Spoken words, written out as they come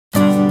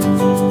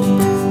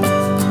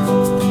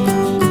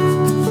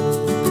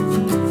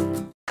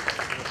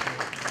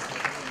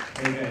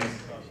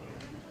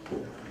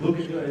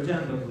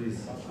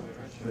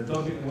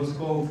topic was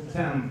called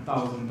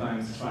 10,000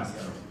 times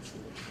faster.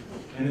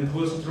 And it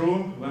was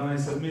true when I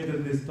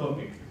submitted this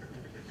topic.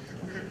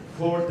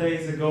 4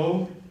 days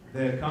ago,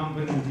 the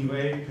company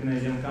DeWave,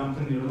 Canadian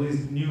company,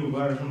 released new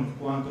version of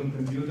quantum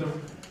computer,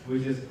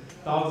 which is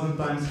 1,000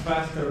 times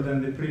faster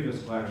than the previous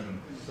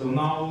version. So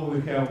now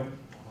we have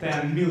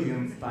 10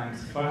 million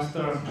times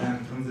faster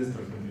than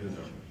transistor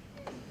computer.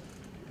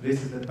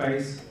 This is the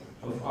pace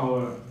of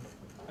our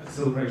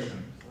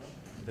acceleration.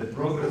 The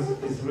progress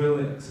is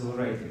really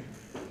accelerating.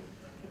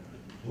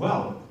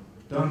 Well,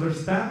 to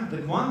understand the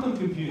quantum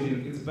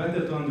computing, it's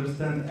better to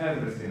understand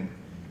everything.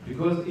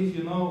 Because if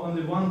you know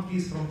only one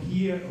piece from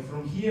here or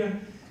from here,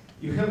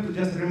 you have to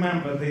just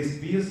remember this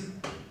piece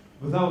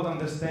without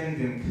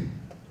understanding.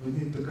 We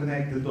need to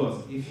connect the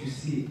dots. If you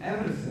see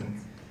everything,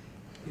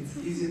 it's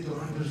easy to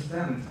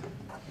understand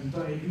the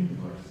entire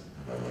universe.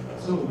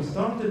 So we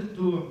started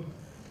to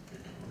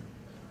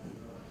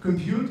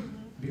compute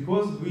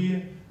because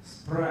we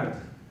spread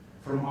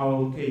from our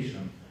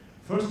location.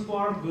 First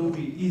part will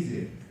be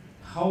easy.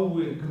 How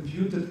we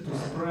computed to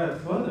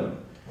spread further,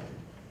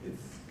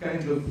 it's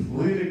kind of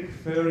lyric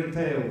fairy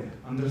tale,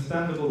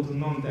 understandable to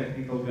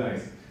non-technical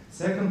guys.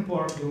 Second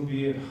part will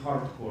be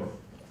hardcore.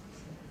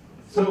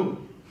 So,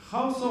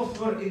 how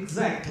software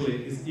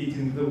exactly is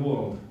eating the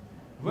world?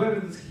 Where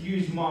is this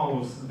huge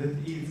mouse that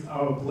eats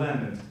our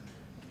planet?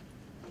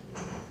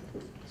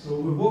 So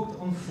we walked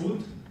on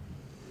foot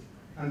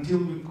until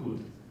we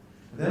could.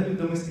 Then we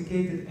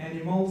domesticated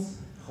animals,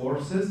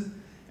 horses,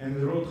 and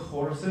we rode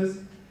horses,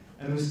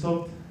 and we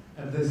stopped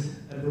at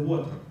the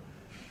water.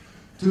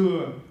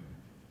 To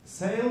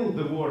sail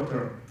the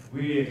water,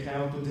 we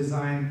have to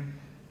design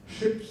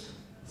ships,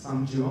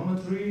 some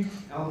geometry,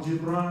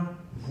 algebra,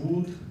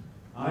 wood,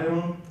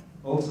 iron,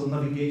 also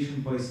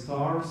navigation by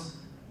stars,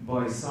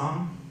 by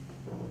sun.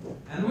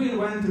 And we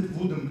invented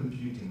wooden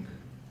computing.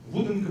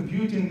 Wooden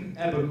computing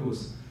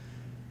abacus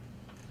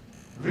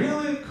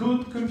really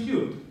could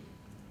compute,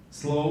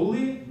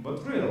 slowly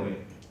but really.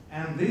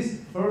 And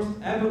this first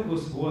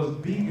abacus was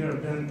bigger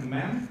than a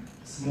man,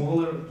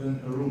 smaller than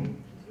a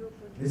room.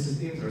 This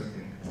is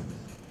interesting.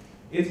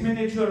 It's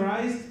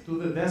miniaturized to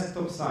the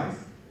desktop size.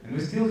 And we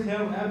still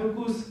have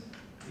abacus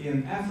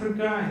in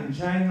Africa, in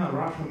China,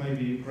 Russia,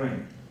 maybe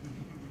Ukraine.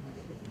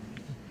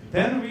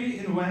 Then we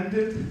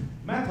invented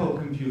metal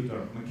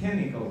computer,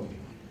 mechanical.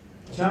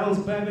 Charles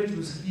Babbage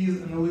with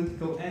his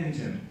analytical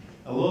engine.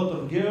 A lot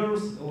of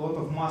gears, a lot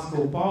of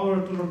muscle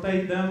power to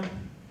rotate them.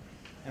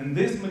 And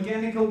this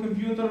mechanical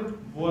computer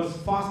was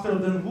faster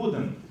than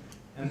wooden.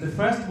 And the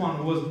first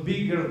one was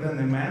bigger than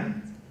a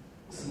man,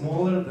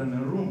 smaller than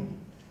a room.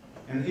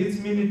 And it's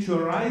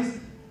miniaturized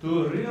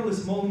to a really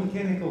small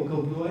mechanical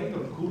calculator,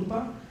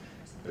 Kurta,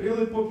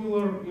 really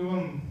popular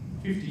even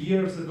 50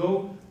 years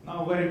ago,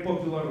 now very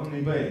popular on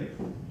eBay.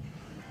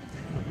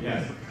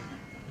 Yes.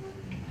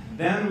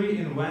 Then we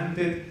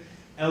invented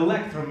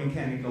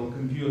electromechanical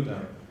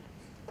computer.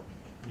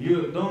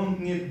 You don't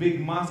need big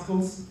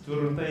muscles to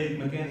rotate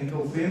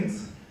mechanical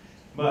things,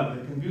 but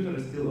the computer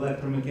is still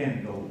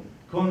electromechanical.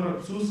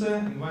 Konrad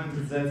Zuse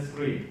invented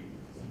Z3.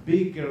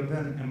 Bigger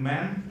than a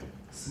man,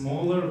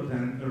 smaller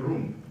than a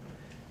room.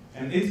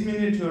 And it's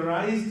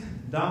miniaturized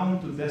down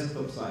to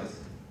desktop size.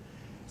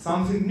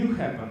 Something new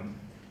happened.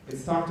 It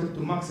started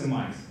to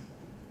maximize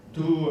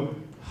to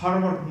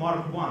Harvard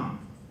Mark I,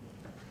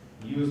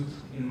 used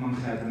in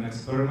Manhattan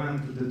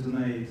experiment to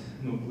detonate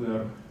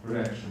nuclear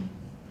reaction.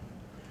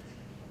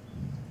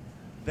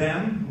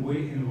 Then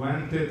we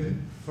invented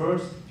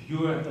first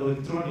pure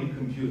electronic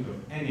computer,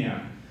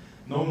 ENIAC.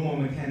 No more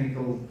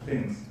mechanical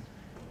things.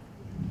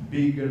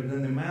 Bigger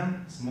than a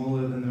man,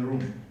 smaller than a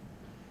room.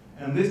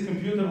 And this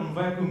computer on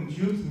vacuum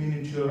tubes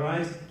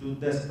miniaturized to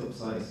desktop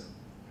size.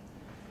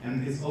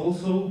 And it's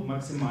also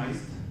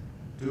maximized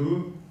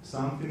to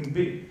something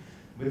big.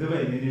 By the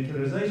way,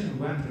 miniaturization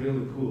went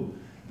really cool.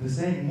 The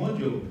same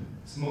module,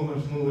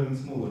 smaller, smaller, and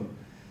smaller.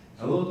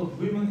 A lot of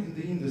women in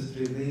the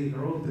industry, they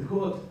wrote the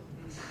code.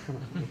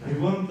 I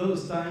want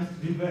those times to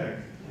be back.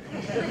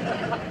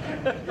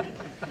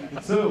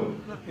 So,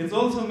 it's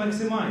also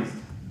maximized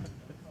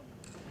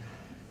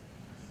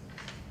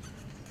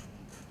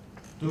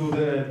to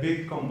the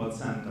big combat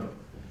center.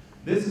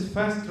 This is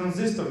fast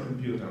transistor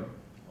computer,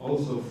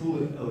 also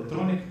fully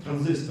electronic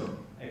transistor.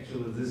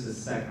 Actually, this is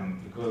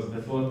second, because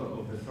the photo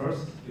of the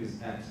first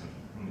is absent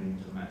from the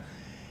internet.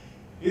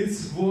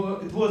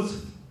 It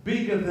was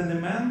bigger than a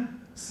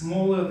man,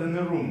 smaller than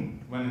a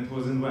room when it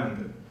was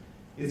invented.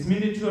 It's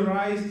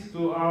miniaturized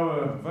to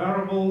our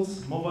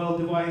wearables, mobile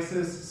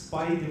devices,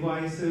 spy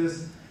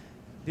devices,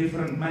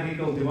 different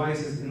medical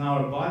devices in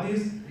our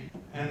bodies,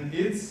 and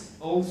it's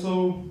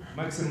also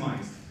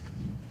maximized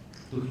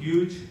to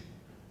huge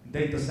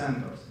data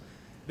centers.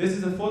 This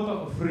is a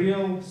photo of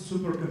real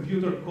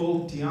supercomputer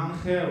called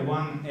Tianhe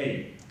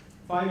 1A.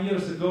 5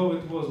 years ago,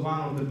 it was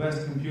one of the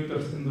best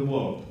computers in the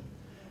world.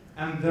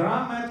 And there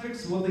are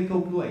metrics what they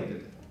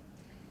calculated.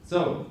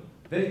 So,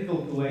 they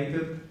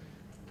calculated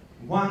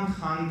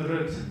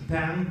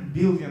 110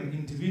 billion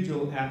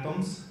individual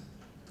atoms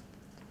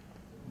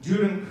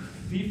during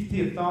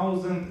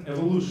 50,000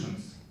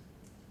 evolutions.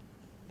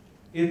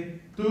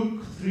 It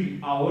took 3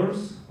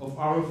 hours of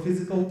our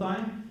physical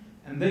time,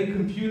 and they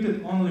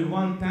computed only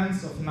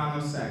 1/10 of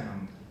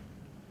nanosecond.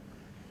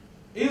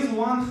 Is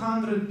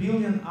 100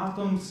 billion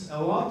atoms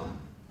a lot?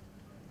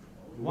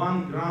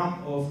 1 gram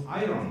of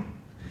iron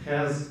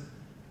has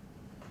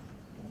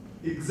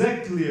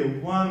exactly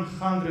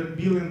 100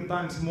 billion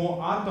times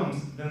more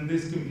atoms than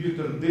this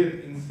computer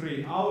did in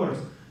 3 hours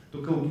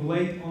to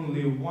calculate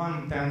only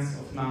 1/10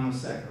 of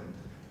nanosecond.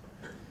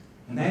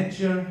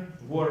 Nature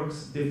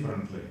works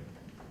differently.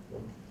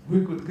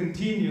 We could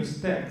continue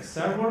stack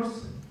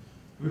servers,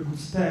 we could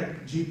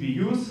stack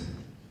GPUs,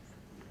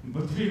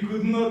 but we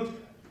could not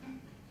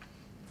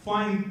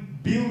find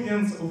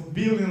billions of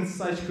billions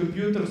such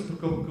computers to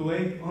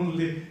calculate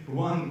only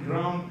 1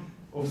 gram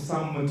of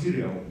some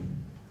material.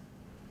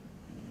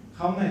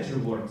 How nature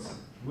works?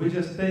 We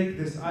just take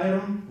this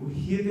iron, we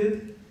heat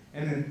it,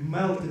 and it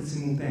melted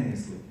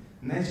simultaneously.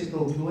 Nature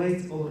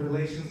calculates all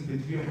relations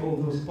between all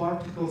those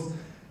particles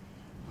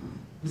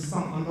with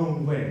some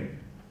unknown way.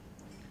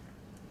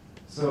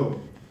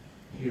 So,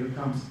 here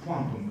comes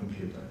quantum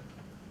computer.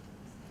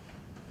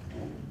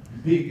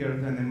 Bigger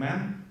than a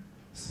man,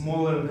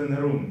 smaller than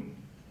a room.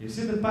 You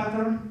see the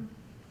pattern?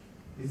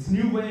 It's a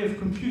new way of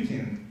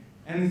computing,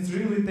 and it's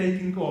really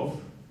taking off.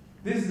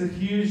 This is a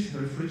huge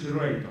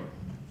refrigerator.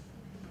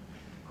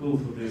 Cool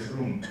for this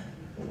room.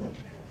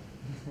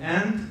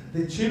 And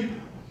the chip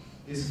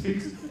is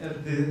fixed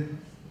at the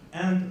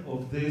end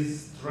of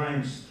this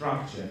strange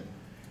structure.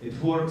 It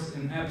works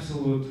in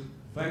absolute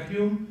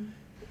vacuum,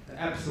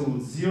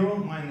 absolute zero,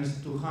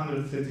 minus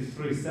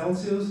 233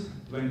 Celsius,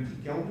 20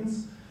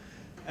 kelvins,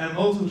 and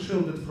also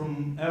shielded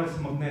from Earth's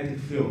magnetic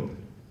field.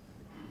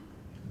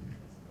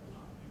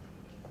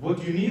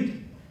 What you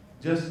need,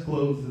 just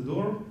close the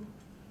door,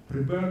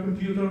 prepare a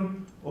computer,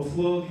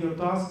 offload your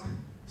task,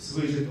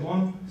 switch it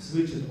on,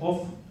 switch it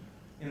off.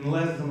 In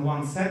less than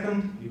 1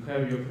 second, you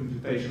have your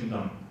computation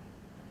done.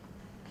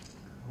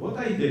 What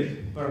I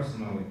did,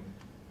 personally,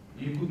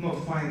 you could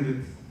not find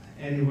it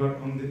anywhere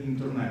on the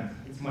internet.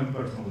 It's my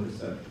personal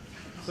research.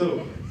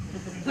 So,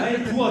 I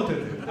plotted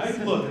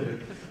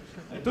it.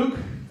 I took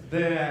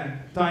the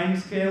time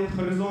scale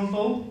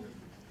horizontal,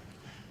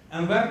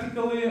 and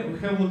vertically we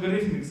have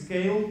logarithmic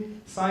scale,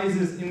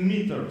 sizes in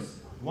meters.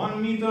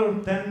 1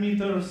 meter, 10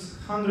 meters,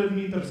 100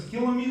 meters,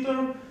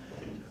 kilometer,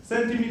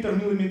 centimeter,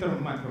 millimeter,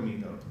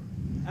 micrometer.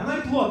 And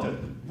I plotted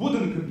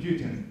wooden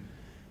computing,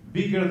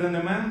 bigger than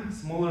a man,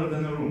 smaller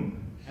than a room,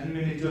 and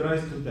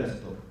miniaturized to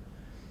desktop.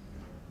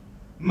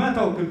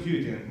 Metal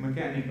computing,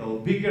 mechanical,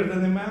 bigger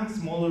than a man,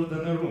 smaller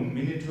than a room,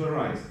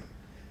 miniaturized.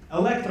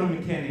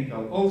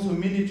 Electromechanical, also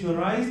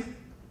miniaturized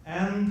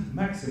and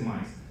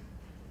maximized.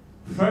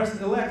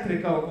 First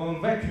electrical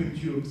on vacuum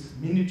tubes,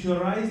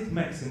 miniaturized,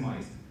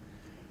 maximized.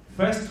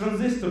 First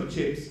transistor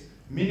chips,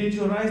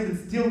 miniaturized and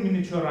still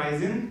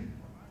miniaturizing,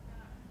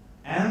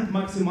 and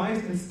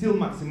maximized and still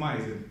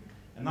maximizing.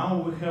 And now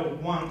we have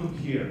quantum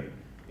here.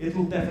 It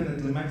will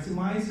definitely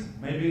maximize,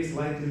 maybe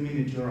slightly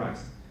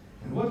miniaturized.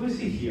 And what we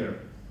see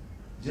here,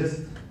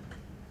 just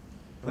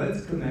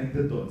let's connect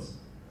the dots.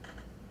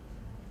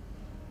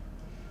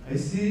 I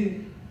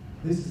see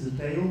this is a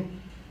tail,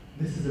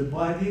 this is a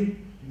body,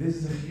 this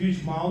is a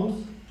huge mouth,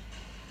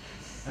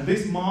 and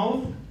this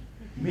mouth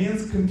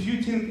means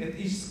computing at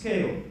each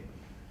scale.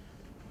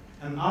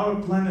 And our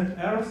planet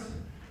Earth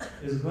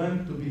is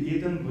going to be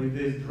eaten by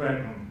this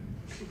dragon.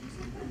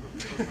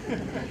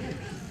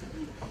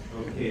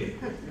 Okay.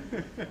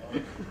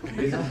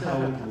 This is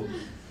how it looks.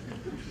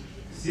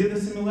 See the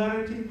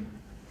similarity?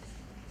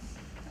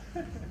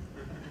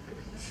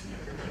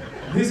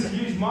 This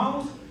huge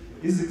mouth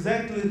is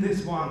exactly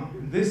this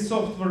one. This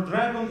software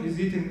dragon is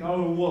eating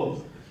our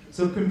world.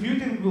 So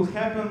computing will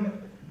happen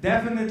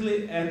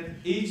definitely at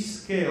each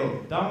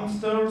scale,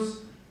 downstairs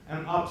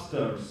and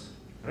upstairs.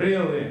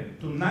 Really,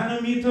 to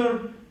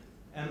nanometer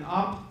and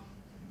up,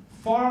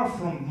 far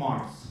from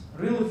Mars,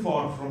 really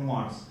far from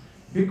Mars.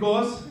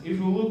 Because if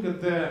you look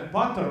at the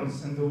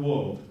patterns in the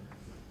world,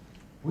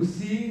 we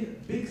see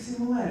big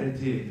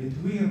similarity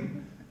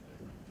between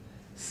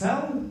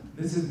cell,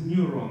 this is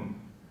neuron,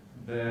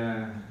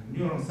 the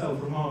neuron cell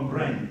from our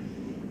brain,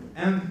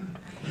 and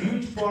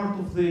huge part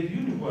of the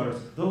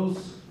universe, those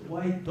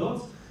white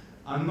dots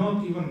are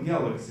not even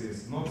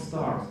galaxies, not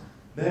stars.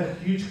 They are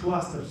huge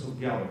clusters of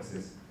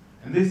galaxies,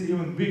 and this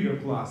even bigger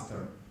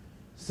cluster.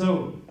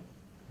 So,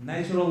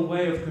 natural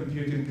way of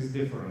computing is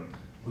different.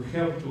 We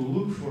have to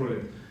look for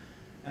it.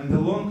 And the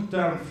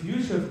long-term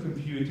future of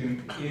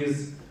computing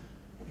is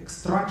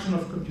extraction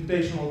of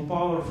computational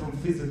power from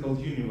physical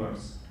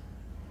universe.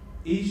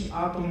 Each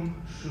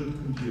atom should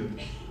compute.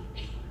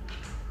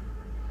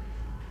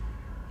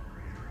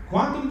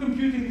 Quantum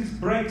computing is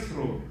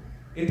breakthrough.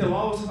 It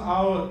allows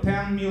our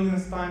 10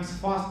 million times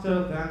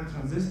faster than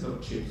transistor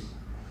chips.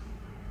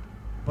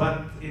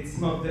 But it's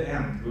not the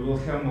end. We will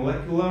have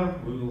molecular,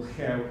 we will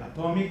have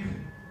atomic.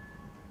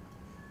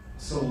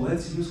 So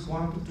let's use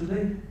quantum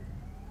today.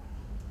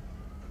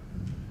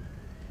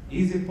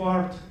 Easy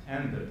part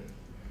ended.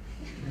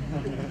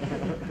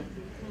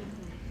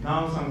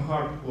 Now some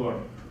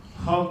hardcore.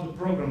 how to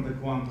program the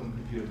quantum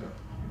computer.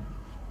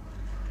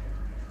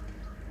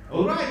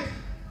 All right,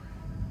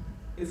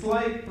 it's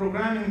like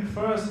programming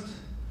first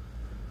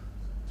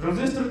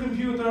transistor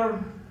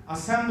computer,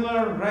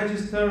 assembler,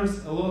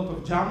 registers, a lot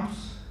of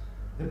jumps.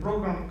 The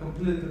program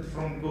completed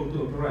from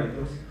go-to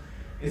operators.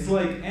 It's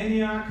like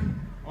ENIAC,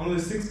 only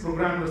 6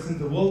 programmers in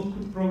the world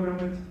could program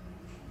it.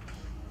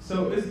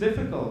 So it's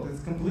difficult,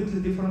 it's a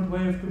completely different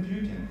way of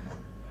computing.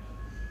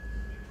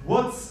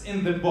 What's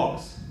in the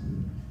box?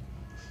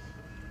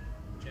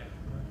 Cat.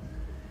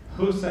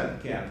 Who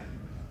said cat?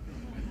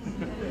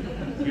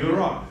 You're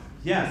wrong.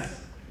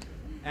 Yes.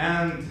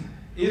 And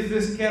is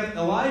this cat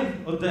alive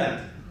or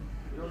dead?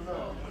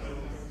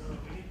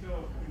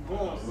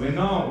 We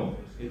know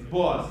it's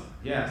both.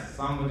 Yes,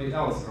 somebody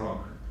else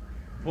wrong.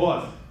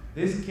 Both.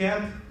 This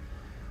cat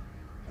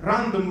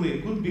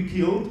randomly could be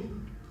killed,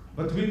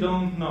 but we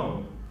don't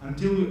know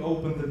until we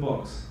open the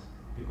box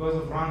because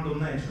of random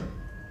nature.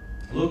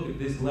 Look at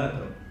this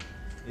letter.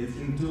 It's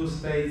in 2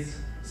 states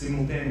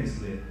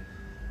simultaneously,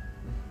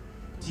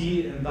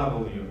 T and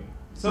W.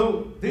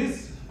 So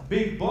this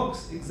big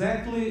box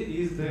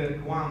exactly is the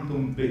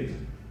quantum bit.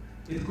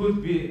 It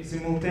could be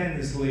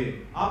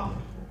simultaneously up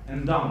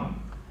and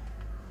down.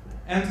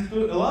 And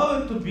to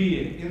allow it to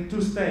be in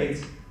 2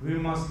 states, we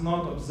must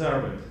not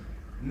observe it.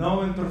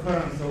 No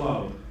interference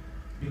allowed.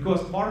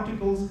 Because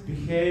particles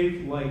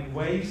behave like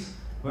waves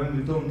when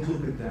we don't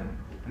look at them.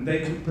 And they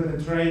could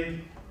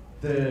penetrate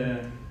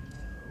the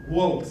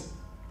walls.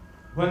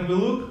 When we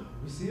look,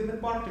 we see the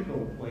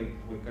particle like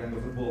kind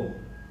of a ball.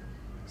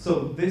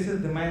 So this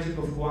is the magic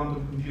of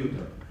quantum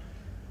computer.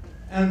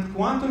 And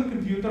quantum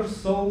computer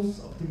solves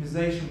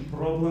optimization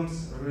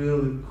problems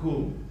really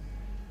cool.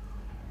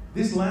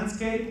 This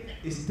landscape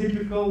is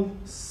typical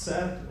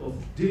set of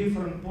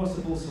different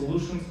possible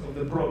solutions of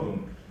the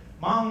problem.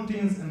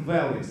 Mountains and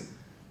valleys.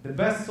 The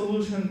best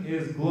solution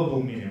is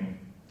global minimum.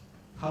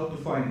 How to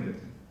find it?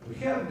 We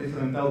have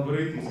different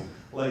algorithms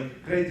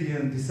like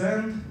gradient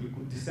descent. We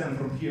could descend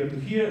from here to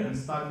here and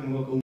start in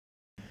local.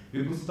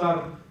 We could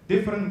start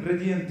different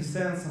gradient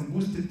descents and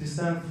boosted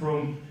descent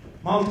from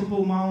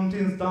multiple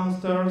mountains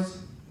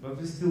downstairs, but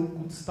we still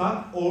could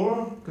start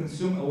or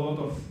consume a lot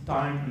of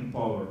time and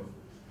power.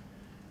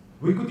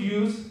 We could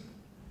use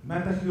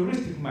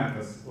meta-heuristic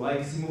methods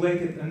like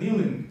simulated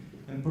annealing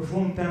and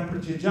perform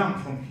temperature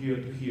jump from here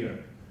to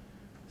here.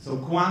 So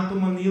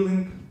quantum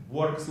annealing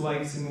works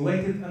like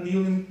simulated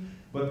annealing,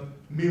 but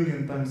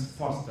million times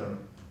faster.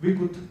 We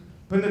could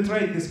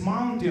penetrate this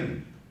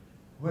mountain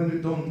when we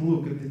don't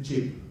look at the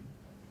chip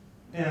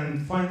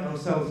and find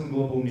ourselves in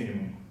global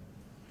minimum.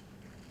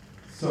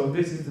 So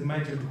this is the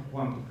magic of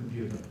quantum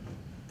computer.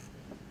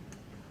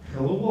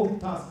 Hello world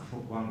task for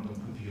quantum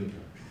computer.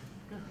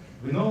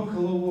 We know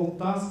hello world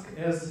task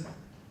as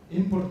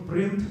import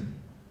print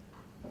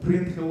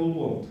hello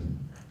world.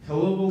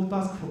 Hello world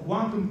task for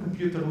quantum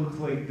computer looks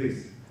like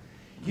this.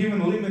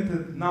 Given a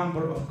limited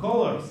number of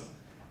colors,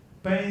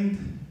 paint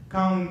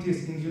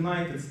counties in the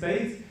United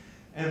States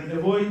and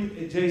avoid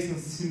adjacent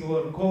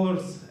similar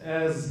colors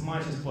as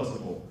much as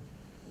possible.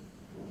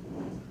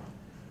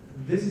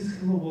 This is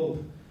hello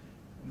world.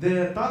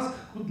 The task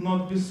could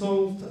not be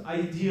solved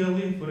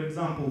ideally. For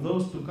example,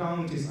 those 2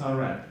 counties are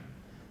red.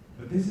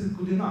 But this is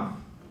good enough.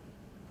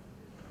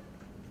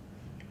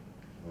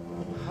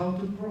 How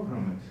to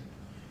program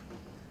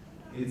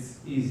it? It's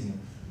easy.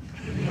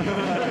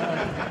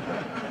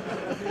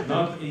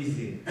 Not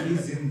easy.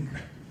 Easing.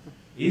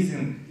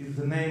 Easing is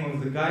the name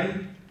of the guy,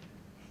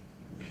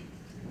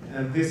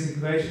 and this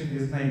equation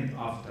is named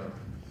after.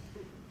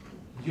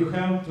 You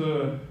have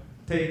to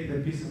take the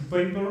piece of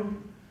paper,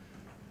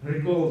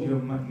 recall your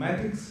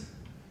mathematics,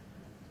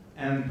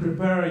 and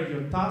prepare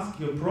your task,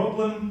 your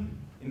problem,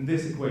 in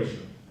this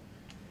equation.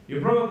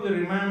 You probably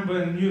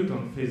remember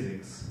Newton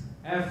physics.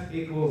 F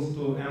equals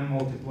to m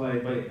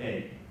multiplied by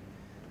a.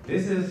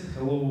 This is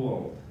hello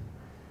world.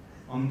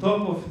 On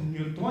top of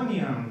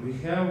Newtonian, we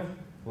have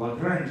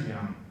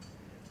Lagrangian,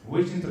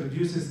 which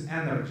introduces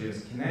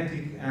energies,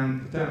 kinetic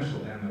and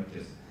potential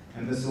energies.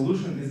 And the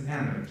solution is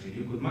energy.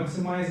 You could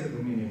maximize it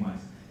or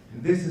minimize.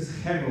 And this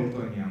is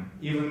Hamiltonian,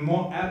 even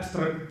more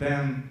abstract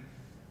than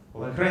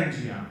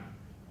Lagrangian.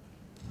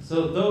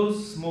 So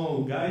those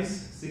small guys,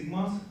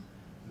 sigmas,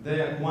 they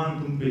are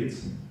quantum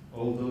bits,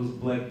 all those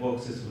black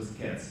boxes with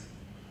cats.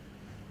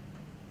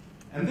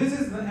 And this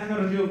is the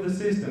energy of the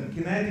system,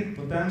 kinetic,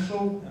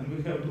 potential, and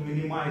we have to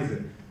minimize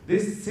it.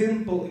 This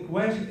simple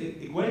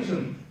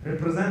equation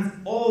represents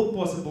all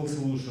possible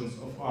solutions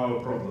of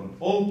our problem.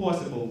 All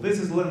possible. This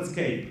is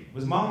landscape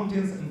with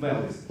mountains and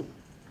valleys.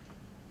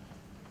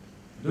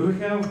 Do we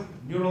have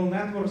neural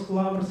networks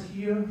lovers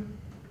here?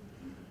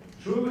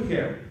 Sure we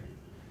have.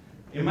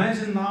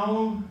 Imagine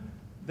now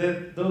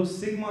that those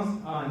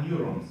sigmas are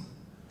neurons.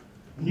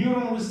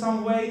 Neuron with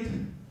some weight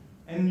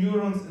and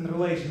neurons and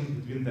relations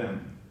between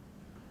them.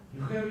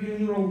 You have your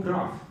neural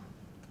graph.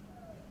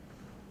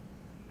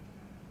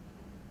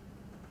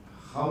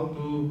 How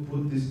to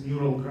put this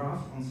neural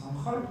graph on some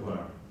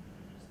hardware?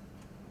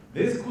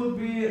 This could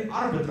be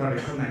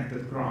arbitrary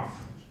connected graph.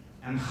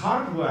 And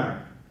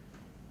hardware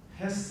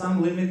has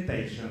some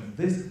limitations.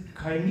 This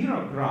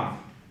chimera graph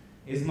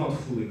is not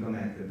fully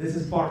connected. This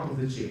is part of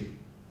the chip,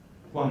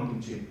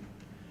 quantum chip.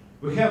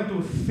 We have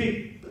to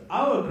fit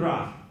our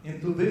graph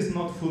into this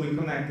not fully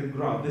connected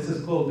graph. This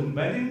is called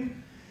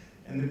embedding.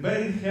 And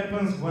embedding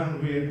happens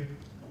when we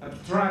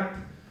abstract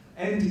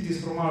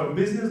entities from our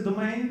business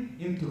domain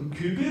into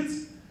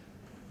qubits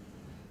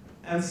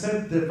and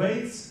set the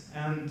weights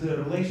and the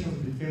relations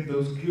between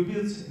those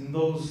qubits in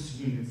those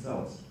unit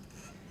cells.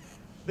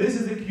 This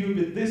is a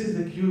qubit, this is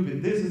a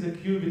qubit, this is a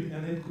qubit,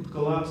 and it could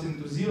collapse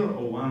into 0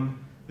 or 1.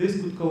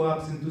 This could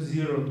collapse into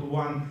 0 to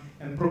 1,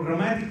 and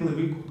programmatically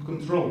we could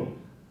control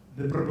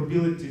the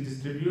probability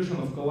distribution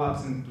of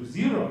collapsing to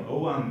 0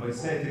 or 1 by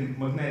setting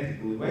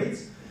magnetically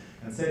weights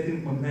and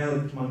setting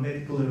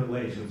magnetically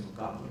relations of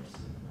couplers.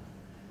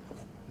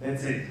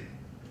 That's it.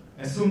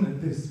 As soon as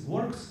this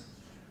works,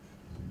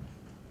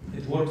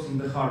 it works on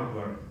the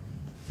hardware.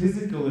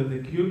 Physically,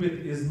 the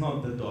qubit is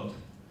not the dot.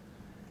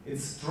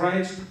 It's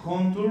stretched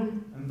contour,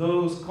 and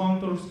those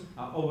contours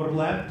are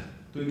overlapped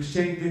to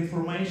exchange the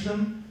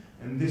information,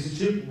 and this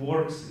chip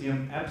works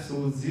in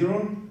absolute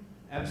zero,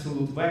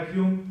 absolute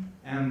vacuum,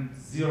 and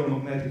zero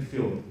magnetic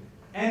field.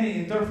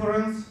 Any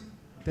interference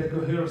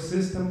decoheres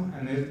system,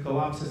 and it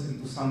collapses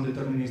into some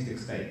deterministic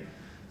state.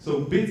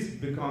 So bits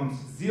becomes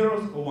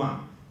zeros or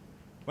 1.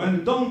 When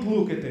you don't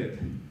look at it,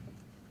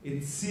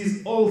 it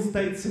sees all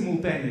states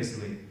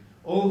simultaneously.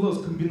 All those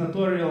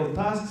combinatorial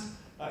tasks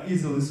are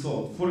easily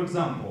solved. For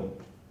example,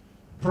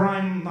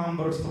 prime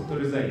numbers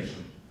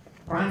factorization.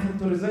 Prime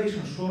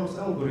factorization Shor's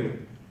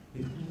algorithm.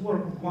 It could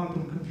work on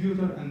quantum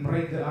computer and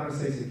break the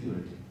RSA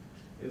security.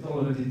 It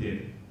already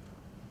did.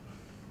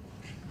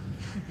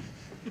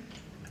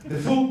 The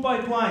full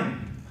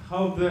pipeline,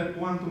 how the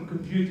quantum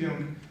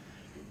computing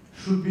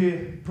should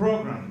be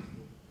programmed.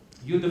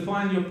 You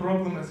define your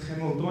problem as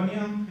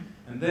Hamiltonian,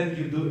 and then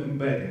you do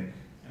embedding.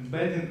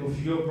 Embedding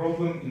of your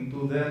problem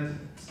into that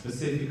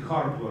specific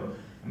hardware.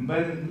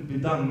 Embedding could be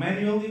done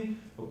manually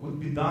or could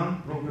be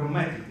done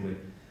programmatically.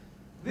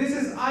 This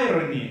is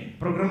irony.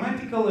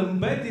 Programmatical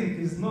embedding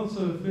is not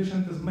so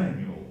efficient as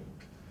manual.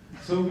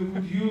 So we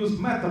could use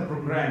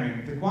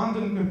meta-programming, the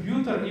quantum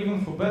computer,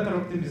 even for better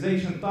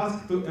optimization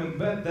tasks, to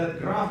embed that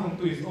graph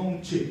onto its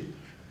own chip.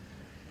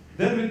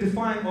 Then we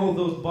define all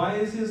those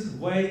biases,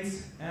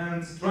 weights,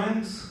 and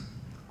strengths,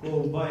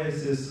 called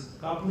biases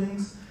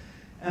couplings.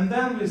 And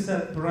then we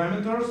set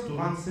parameters to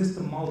run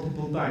system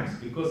multiple times,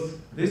 because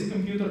this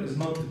computer is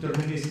not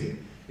deterministic,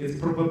 it's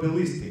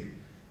probabilistic.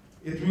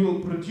 It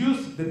will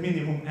produce the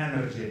minimum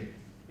energy.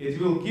 It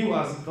will give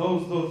us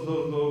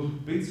those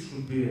bits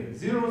should be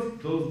zeros,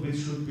 those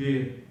bits should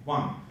be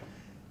 1.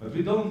 But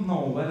we don't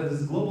know whether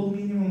this is global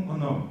minimum or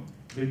no.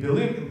 We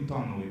believe in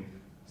tunneling.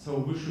 So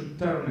we should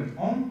turn it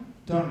on,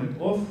 turn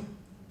it off,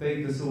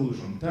 take the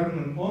solution. Turn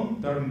it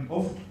on, turn it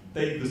off,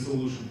 take the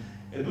solution.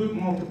 And do it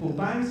multiple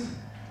times.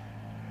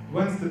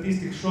 When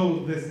statistics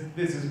show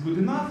this is good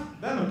enough,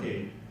 then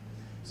okay.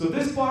 So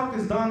this part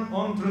is done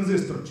on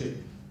transistor chip.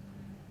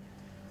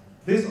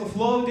 This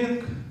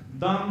offloading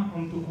done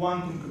onto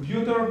quantum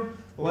computer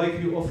like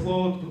you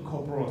offload to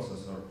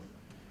coprocessor.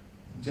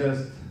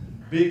 Just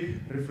big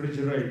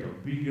refrigerator,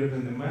 bigger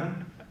than a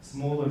man,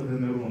 smaller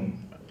than a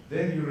room.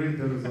 Then you read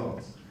the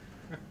results.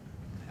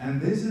 And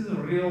this is a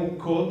real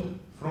code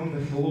from the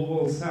hello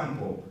world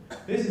sample.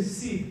 This is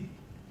C.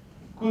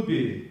 Could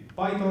be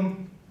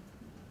Python,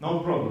 no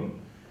problem.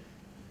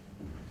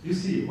 You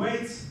see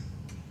weights,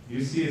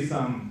 you see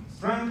some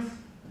strength.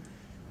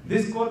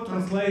 This code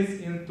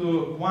translates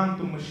into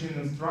quantum machine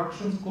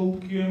instructions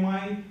called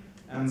QMI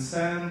and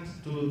sent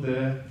to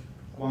the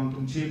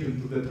quantum chip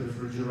into that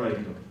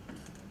refrigerator.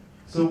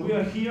 So we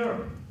are here,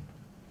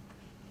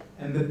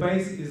 and the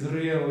pace is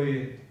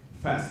really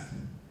fast.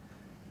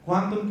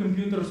 Quantum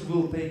computers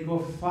will take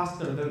off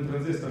faster than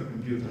transistor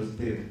computers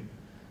did.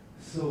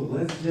 So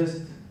let's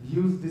just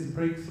use this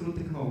breakthrough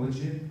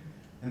technology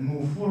and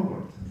move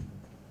forward.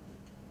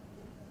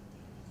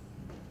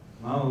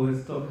 Now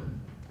let's talk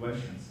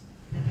questions.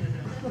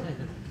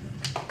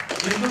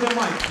 Into the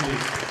mic,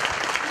 please.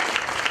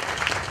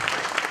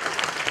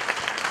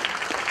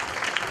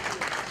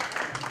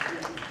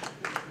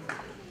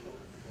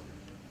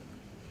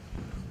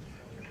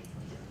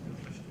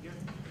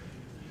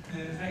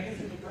 I guess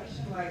the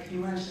question, like you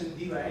mentioned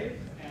D-Wave,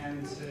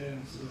 and so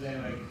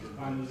they're like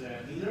one of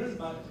the leaders,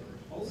 but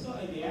also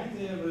IBM,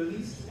 they have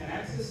released an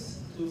access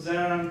to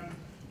their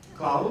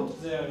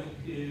cloud, their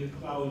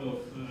cloud of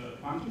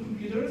quantum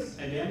computers,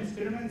 IBM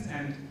experiments,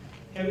 and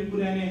have you put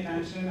any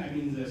attention, I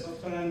mean the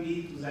software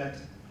R&D, to that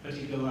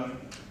particular?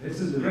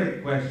 This is a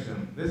great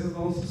question. This is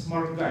also a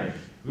smart guy.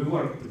 We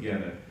work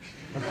together.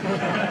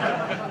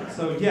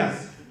 So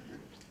yes,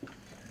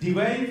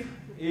 D-Wave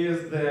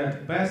is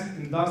the best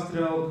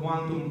industrial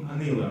quantum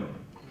annealer.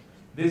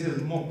 This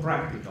is more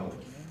practical.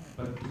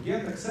 But to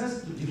get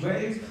access to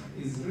D-Wave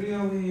is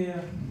really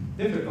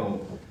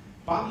difficult.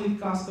 Public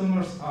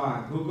customers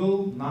are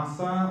Google,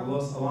 NASA,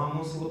 Los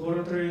Alamos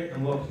Laboratory,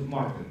 and Lockheed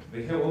Martin.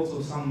 They have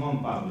also some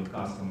non-public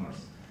customers.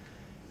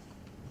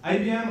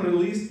 IBM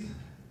released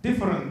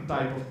different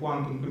type of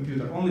quantum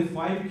computer, only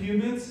 5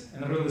 qubits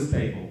and really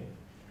stable.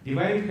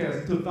 D-Wave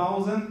has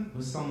 2000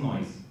 with some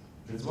noise.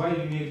 That's why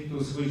you need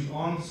to switch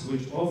on,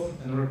 switch off,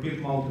 and repeat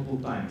multiple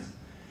times.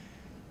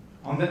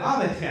 On the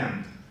other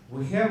hand,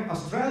 we have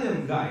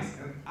Australian guys,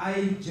 and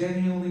I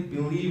genuinely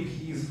believe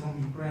he is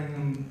from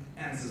Ukrainian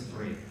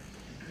ancestry.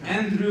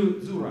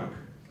 Andrew Zurak.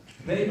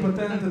 They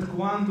patented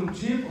quantum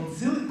chip on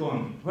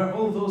silicon, where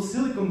all those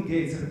silicon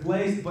gates are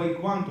replaced by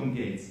quantum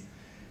gates.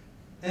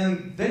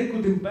 And they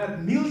could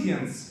embed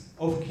millions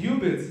of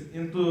qubits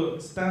into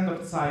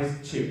standard size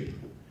chip.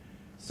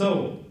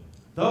 So,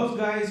 those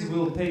guys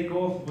will take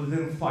off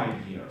within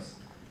 5 years.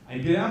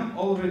 IBM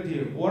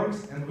already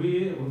works, and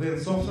we within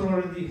SoftServe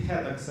already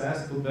had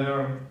access to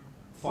their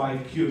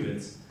 5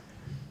 qubits.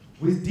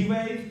 With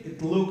D-Wave,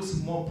 it looks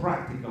more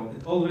practical.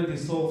 It already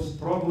solves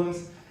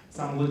problems,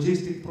 some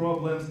logistic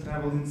problems,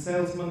 traveling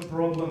salesman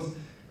problems,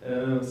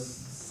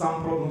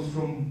 some problems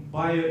from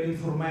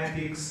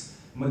bioinformatics,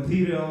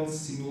 materials,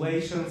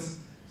 simulations.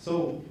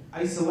 So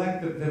I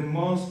selected the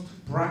most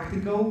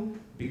practical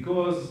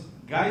because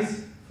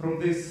guys from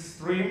this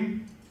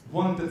stream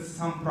wanted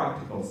some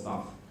practical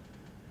stuff.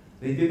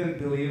 They didn't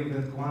believe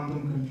that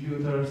quantum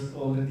computers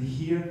already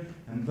here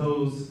and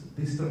those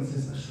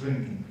distances are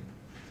shrinking.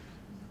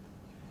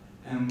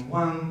 And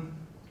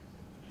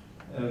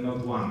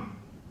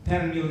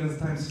 10 million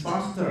times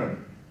faster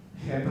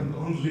happened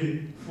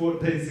only 4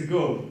 days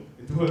ago.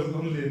 It was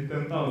only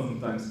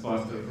 10,000 times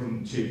faster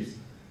from chips.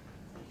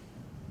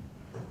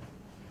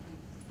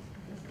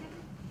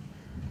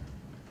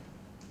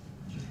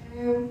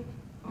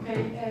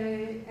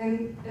 And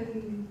in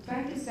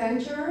 20th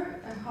century,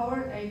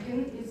 Howard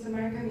Aiken is an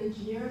American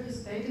engineer. He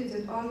stated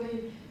that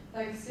only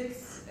like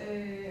 6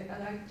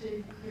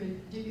 electric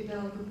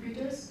digital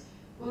computers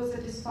will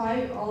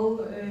satisfy all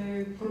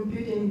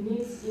computing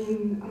needs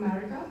in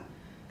America.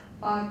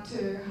 But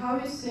how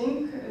do you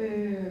think,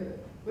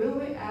 will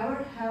we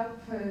ever have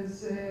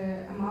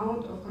the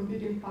amount of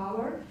computing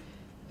power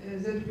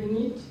that we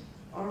need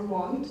or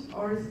want,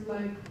 or is it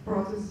like a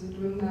process that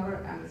will never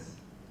end?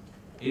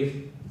 If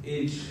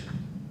each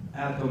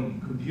atom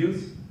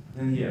computes,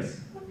 then yes.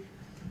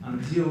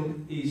 Until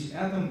each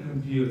atom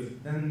computes,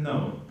 then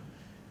no.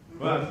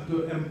 But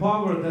to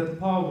empower that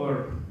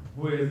power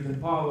with the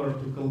power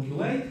to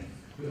calculate,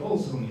 we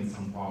also need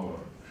some power.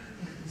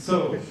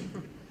 So,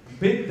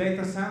 big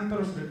data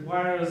centers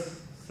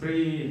requires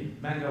 3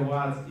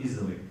 megawatts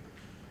easily.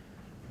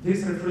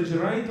 This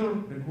refrigerator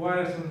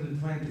requires only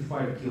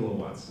 25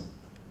 kilowatts.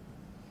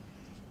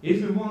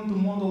 If we want to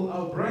model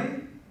our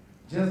brain,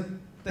 just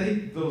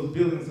take those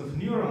billions of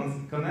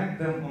neurons, connect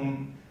them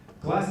on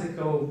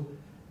classical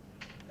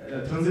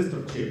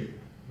transistor chip.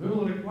 We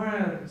will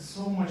require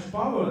so much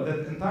power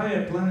that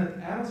entire planet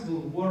Earth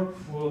will work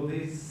for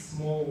this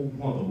small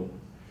model,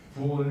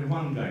 for only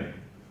one guy's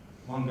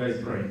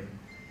brain.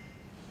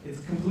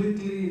 It's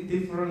completely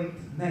different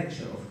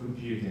nature of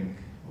computing.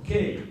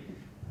 Okay,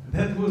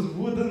 that was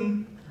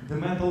wooden, the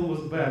metal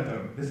was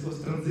better. This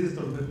was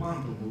transistor, the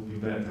quantum will be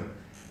better.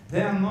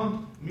 They are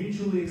not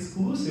mutually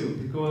exclusive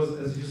because,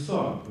 as you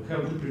saw, we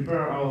have to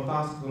prepare our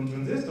task on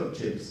transistor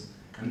chips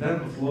and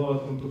then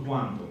offload onto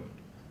quantum.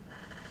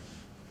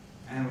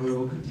 And we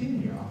will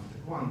continue after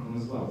quantum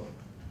as well.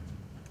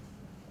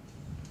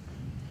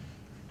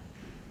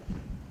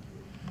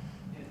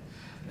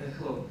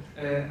 Hello.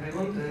 I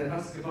want to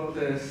ask about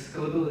the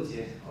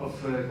scalability of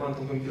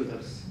quantum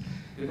computers.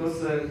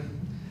 Because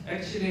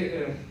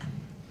actually,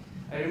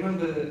 I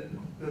remember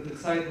that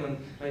excitement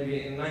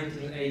maybe in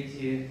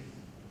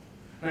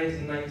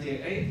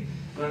 1998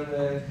 when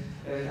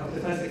of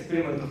the first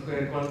experiment of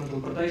quantum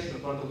teleportation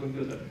of quantum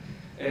computer.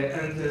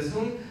 And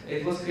soon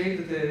it was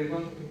created a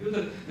quantum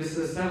computer with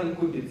 7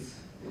 qubits.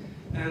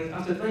 And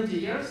after 20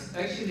 years,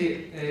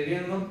 actually, we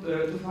are not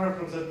too far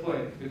from that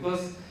point,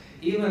 because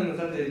even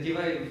that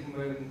D-Wave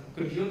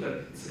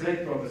computer is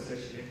great progress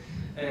actually,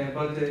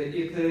 but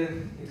it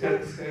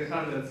has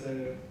hundreds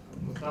of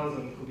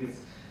thousands qubits.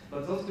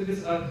 But those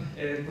qubits are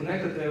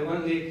connected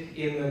only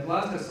in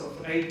clusters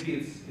of 8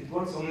 bits. It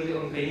works only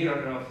on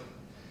Chimera graph.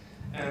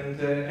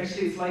 And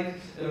actually it's like,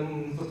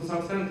 to some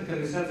extent, it can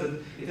be said that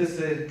it is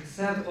a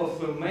set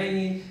of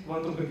many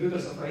quantum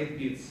computers of 8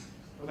 bits,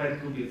 of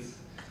 8 qubits.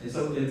 It's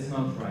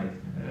not right.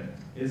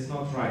 It's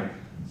not right.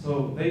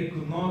 So they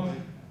could not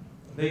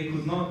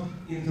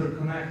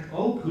interconnect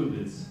all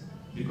qubits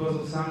because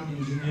of some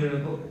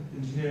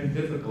engineering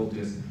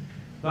difficulties.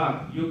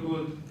 But you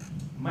could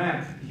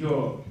map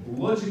your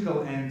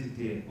logical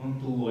entity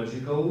onto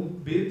logical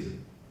bit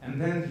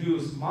and then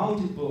use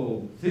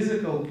multiple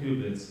physical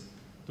qubits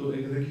to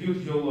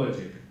execute your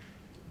logic.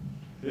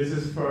 This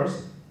is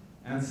first.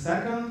 And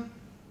second,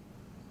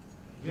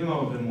 you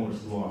know the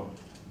Moore's law.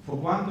 For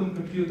quantum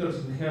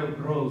computers, we have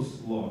Gauss's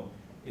law.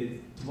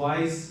 It's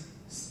twice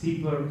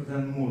steeper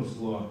than Moore's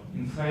law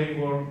in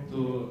favor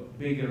to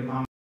bigger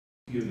number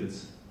of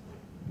qubits.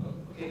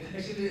 Okay,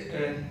 actually, I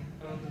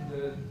wanted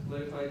to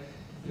clarify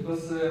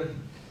because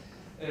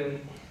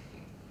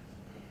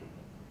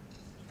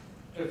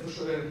for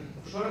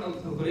sure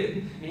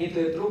algorithm, we need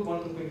a true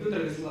quantum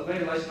computer with a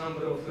very large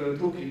number of true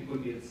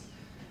qubits.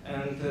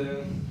 And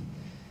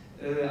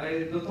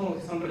I don't know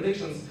some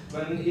predictions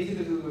when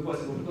it will be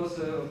possible, because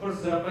of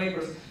course there are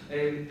papers,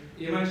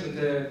 you mentioned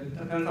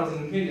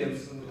 10,000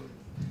 millions,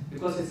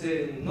 because it's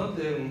not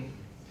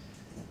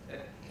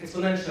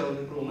exponential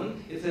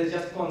improvement, it's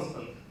just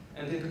constant.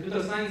 And in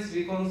computer science,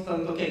 we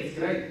constant, okay, it's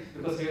great,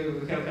 because we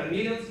have 10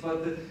 millions,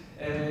 but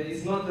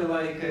it's not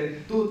like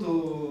 2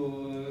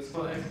 to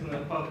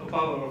exponential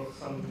power of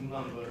some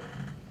number.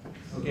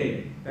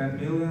 Okay, 10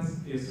 millions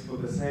is for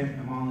the same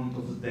amount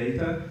of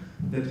data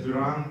that we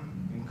run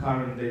in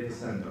current data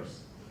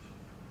centers.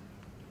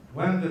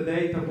 When the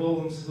data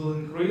volumes will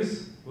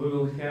increase, we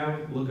will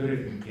have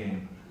logarithmic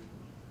gain.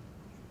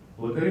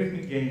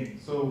 Logarithmic gain,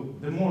 so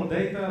the more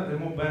data, the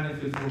more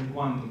benefit from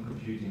quantum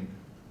computing.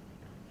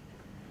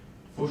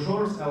 For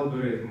Shor's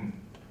algorithm,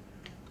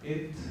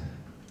 it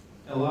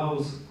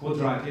allows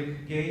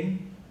quadratic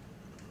gain,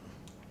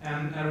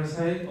 and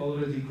RSA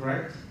already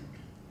cracked,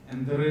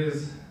 and there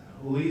is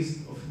a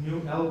list of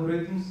new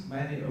algorithms,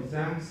 many of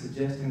them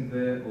suggesting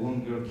the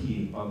longer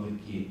key, public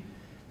key,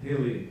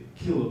 really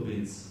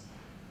kilobits,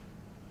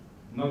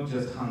 not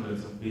just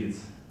hundreds of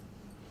bits.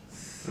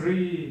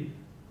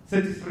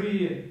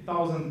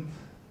 33,000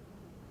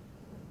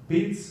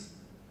 bits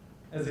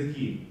as a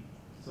key.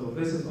 So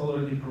this is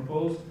already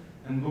proposed,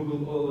 and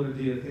Google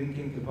already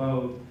thinking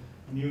about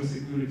new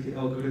security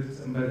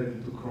algorithms embedded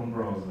into Chrome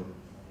browser.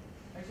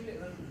 Actually,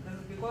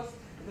 because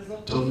it is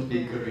not. Don't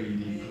be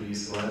greedy,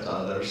 please let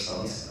others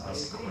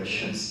ask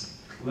questions.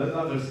 Let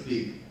others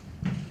speak.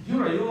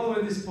 Yura, you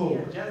already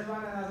spoke. Just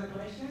one another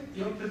question.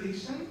 Your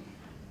prediction,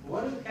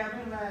 what will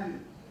happen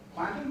when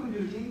quantum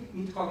computing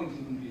meets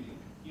cognitive computing?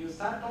 You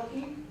start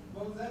talking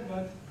about that,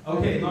 but...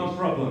 Okay, no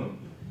problem.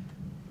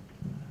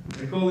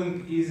 We're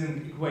calling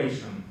Ising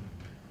equation.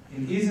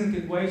 In Ising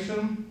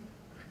equation,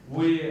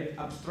 we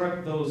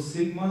abstract those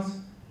sigmas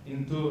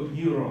into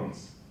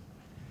neurons.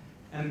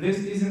 And this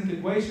Ising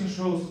equation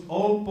shows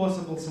all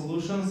possible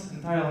solutions,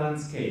 entire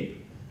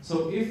landscape.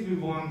 So if we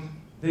want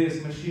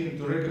this machine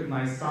to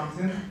recognize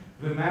something,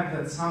 we map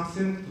that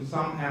something to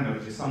some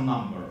energy, some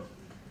number.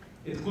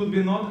 It could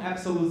be not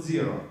absolute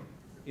zero.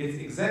 It's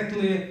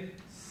exactly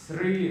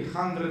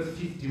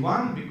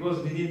 351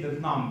 because we need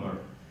that number.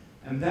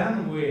 And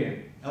then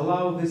we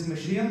allow this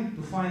machine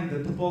to find the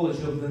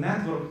topology of the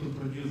network to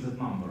produce that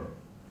number.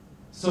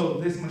 So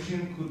this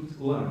machine could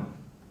learn.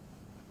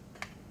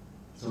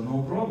 So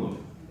no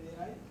problem.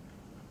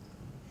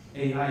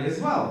 AI as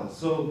well.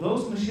 So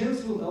those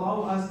machines will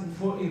allow us in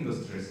 4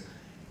 industries.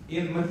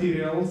 In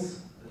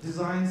materials,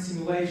 design,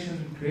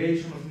 simulation,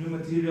 creation of new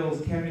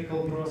materials,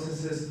 chemical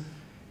processes,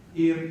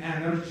 in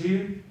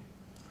energy,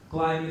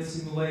 climate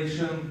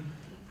simulation,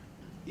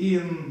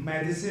 in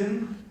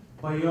medicine,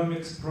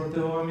 biomics,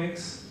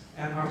 proteomics,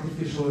 and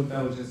artificial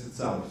intelligence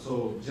itself.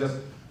 So just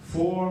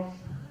 4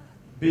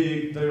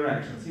 big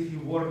directions. If you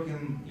work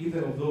in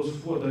either of those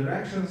 4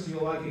 directions,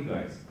 you're lucky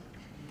guys.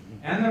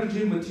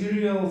 Energy,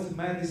 materials,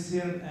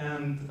 medicine,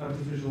 and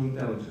artificial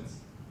intelligence.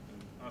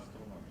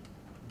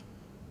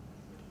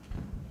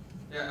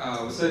 Yeah,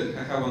 Vasyl,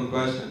 I have one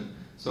question.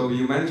 So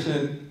you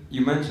mentioned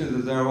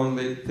that there are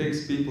only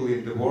 6 people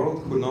in the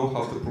world who know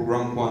how to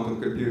program quantum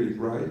computing,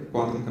 right?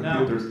 Quantum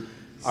computers.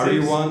 Are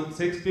you one?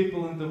 6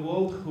 people in the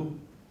world who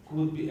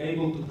could be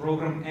able to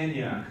program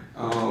ENIAC,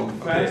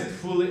 fast,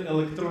 fully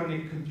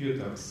electronic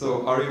computer.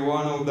 So are you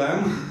one of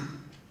them?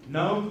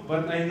 No,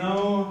 but I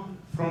know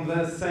from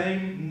the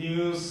same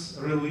news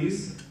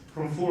release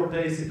from 4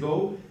 days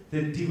ago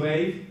that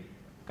D-Wave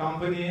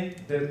company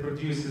that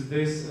produces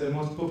this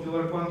most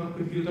popular quantum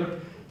computer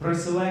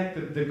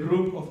preselected the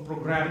group of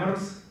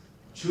programmers,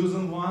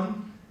 chosen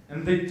one,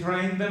 and they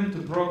trained them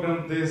to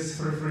program this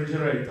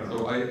refrigerator.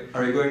 So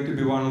are you going to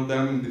be one of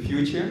them in the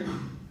future?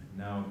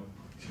 No.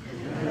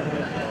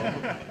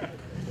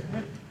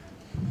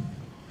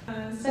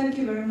 Thank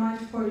you very much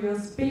for your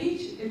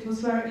speech. It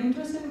was very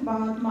interesting,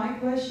 but my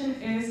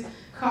question is,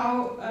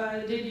 how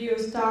did you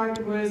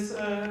start with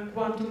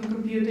quantum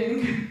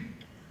computing?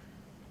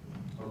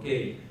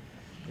 Okay,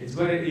 it's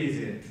very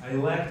easy. I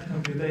lacked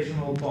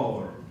computational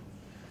power.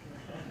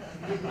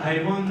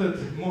 I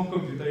wanted more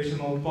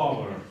computational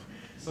power.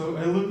 So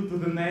I looked to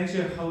the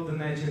nature, how the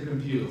nature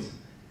computes.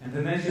 And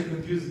the nature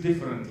computes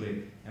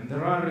differently. And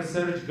there are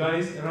research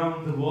guys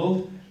around the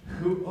world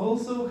who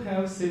also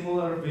have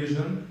similar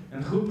vision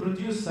and who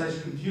produce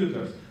such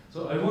computers.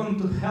 So I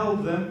want to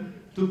help them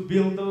to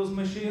build those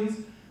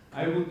machines.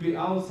 I would be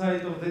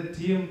outside of the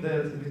team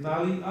that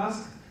Vitaly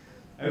asked.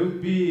 I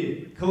would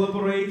be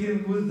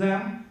collaborating with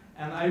them,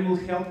 and I will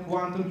help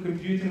quantum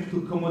computing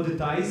to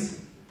commoditize,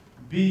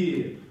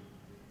 be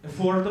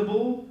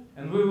affordable,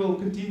 and we will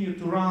continue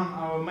to run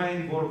our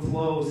main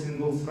workflow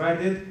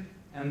single-threaded,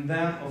 and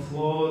then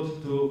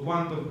offload to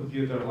quantum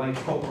computer like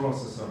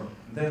coprocessor,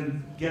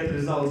 then get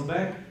results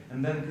back,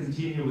 and then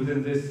continue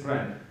within this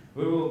thread.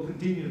 We will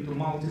continue to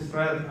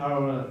multi-thread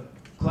our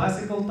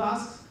classical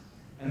tasks,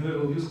 and we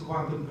will use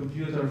quantum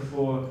computer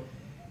for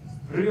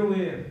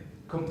really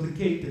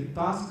complicated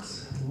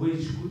tasks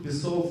which could be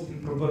solved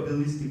in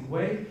probabilistic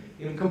way.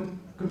 In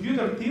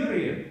computer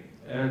theory,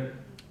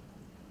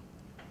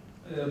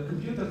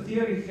 computer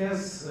theory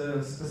has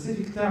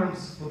specific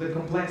terms for the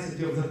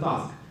complexity of the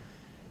task.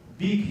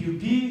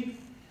 BQP,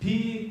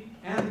 P,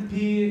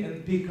 NP,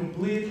 and P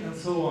complete, and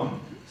so on.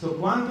 So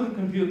quantum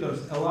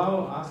computers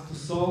allow us to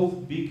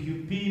solve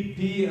BQP,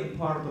 P, and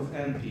part of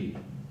NP.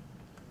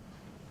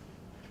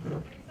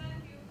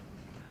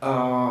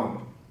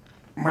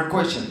 My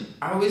question,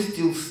 are we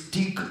still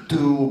stick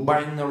to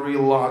binary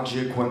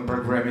logic when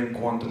programming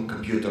quantum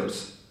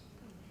computers?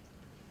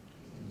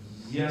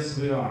 Yes,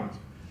 we are.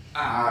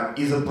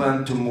 Is a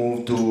plan to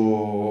move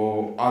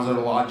to other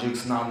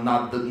logics,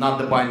 not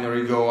the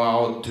binary, go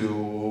out to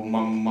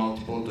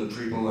multiple, to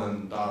triple,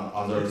 and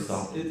other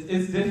stuff?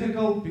 It's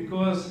difficult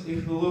because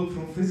if we look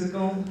from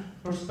physical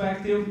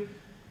perspective,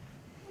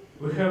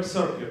 we have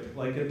circuit,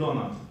 like a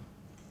donut,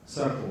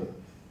 circle.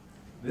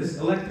 This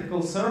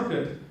electrical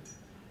circuit,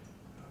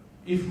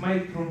 if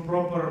made from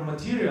proper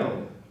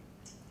material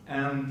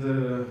and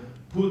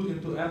put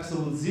into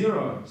absolute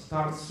zero,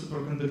 starts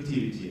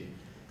superconductivity.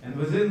 And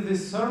within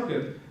this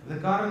circuit, the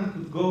current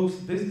could go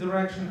this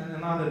direction and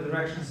another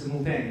direction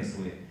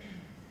simultaneously.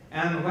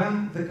 And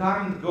when the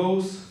current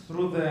goes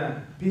through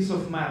the piece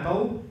of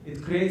metal,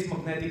 it creates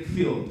magnetic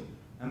field.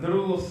 And the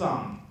rule of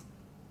thumb,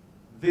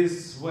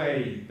 this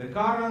way the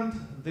current,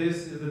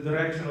 this is the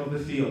direction of the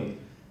field.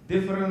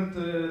 Different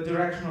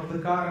direction of the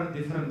current,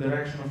 different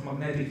direction of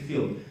magnetic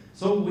field.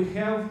 So we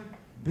have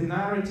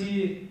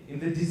binarity in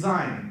the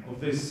design of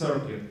this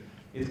circuit.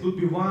 It could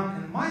be 1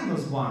 and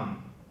minus 1.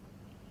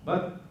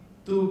 But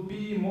to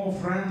be more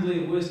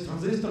friendly with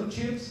transistor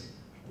chips,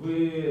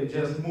 we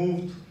just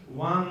moved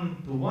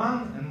 1 to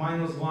 1 and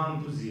minus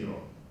 1 to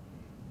 0.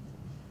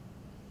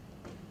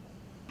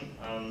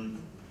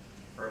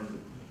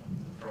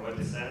 From what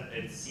you said,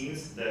 it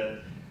seems that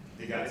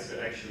the guys who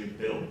actually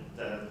built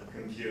that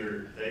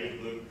computer, they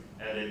look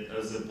at it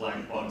as a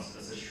black box,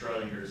 as a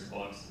Schrodinger's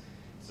box.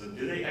 So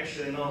do they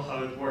actually know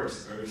how it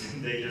works, or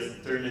they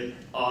just turn it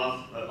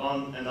off,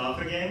 on and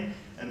off again,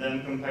 and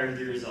then compare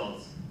the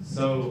results?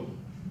 So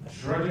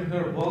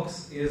Schrödinger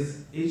box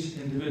is each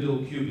individual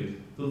qubit,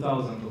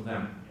 2,000 of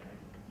them.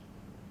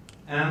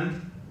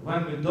 And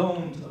when we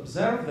don't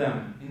observe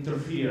them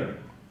interfere,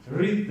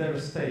 read their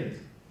state.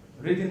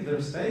 Reading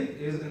their state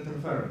is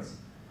interference.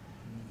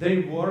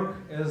 They work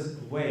as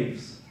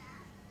waves.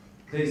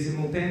 They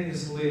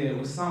simultaneously,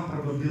 with some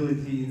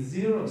probability in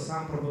 0,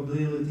 some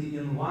probability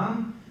in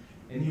 1,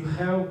 and you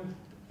have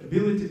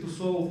ability to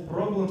solve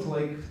problems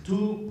like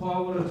 2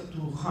 powered to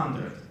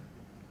 100.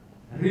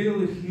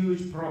 Really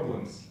huge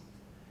problems.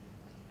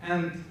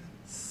 And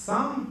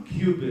some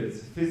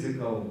qubits,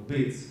 physical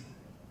bits,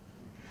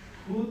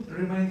 could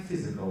remain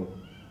physical.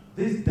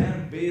 This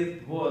damn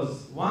bit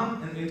was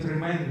 1 and it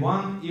remained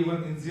 1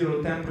 even in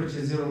 0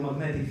 temperature, 0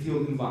 magnetic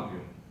field in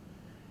vacuum.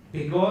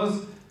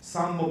 Because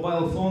some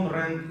mobile phone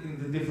rang in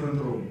the different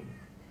room.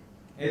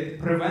 It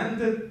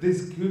prevented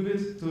this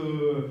qubit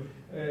to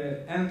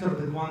enter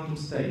the quantum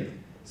state.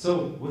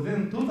 So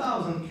within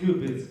 2,000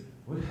 qubits,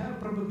 we have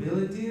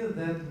probability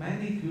that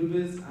many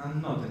qubits are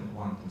not in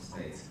quantum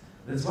states.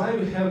 That's why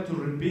we have to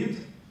repeat,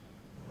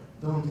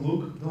 don't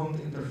look, don't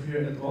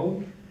interfere at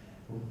all,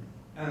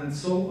 and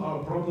solve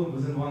our problem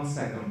within 1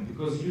 second.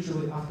 Because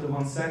usually after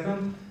 1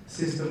 second,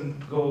 system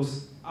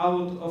goes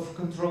out of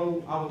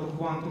control, out of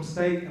quantum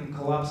state, and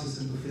collapses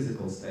into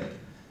physical state.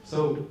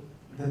 So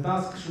the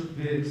task should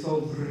be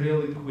solved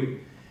really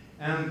quick.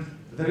 And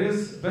there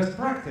is best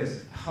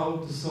practice how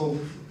to solve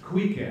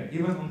quicker,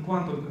 even on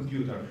quantum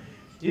computer.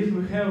 If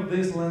we have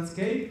this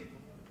landscape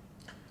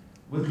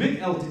with big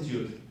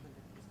altitude,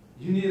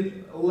 you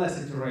need less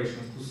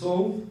iterations to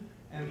solve,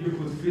 and you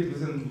could fit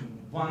within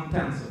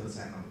 1/10 of a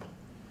second.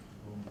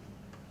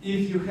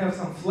 If you have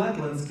some flat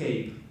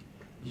landscape,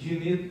 you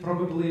need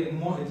probably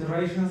more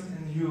iterations,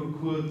 and you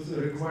could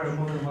require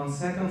more than 1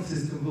 second.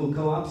 System will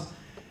collapse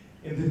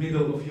in the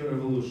middle of your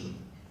evolution.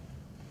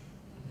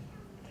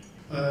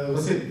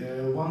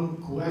 Vasyl, one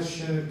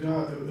question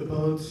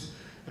about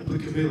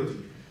applicability.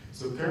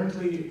 So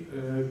currently,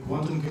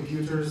 quantum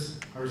computers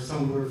are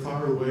somewhere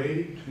far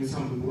away, in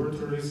some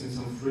laboratories, in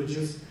some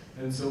fridges,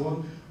 and so on.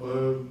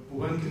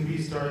 When can we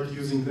start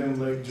using them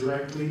like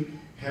directly?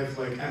 Have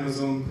like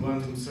Amazon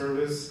quantum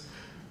service?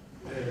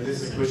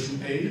 This is question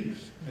A.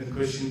 And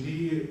question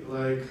B,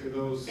 like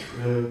those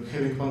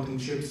having quantum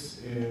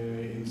chips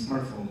in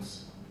smartphones.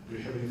 Do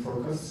you have any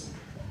forecasts?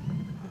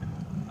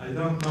 I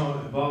don't know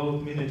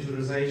about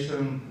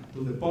miniaturization to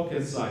the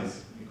pocket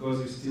size,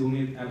 because you still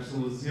need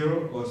absolute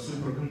 0 or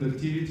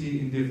superconductivity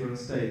in different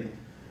state.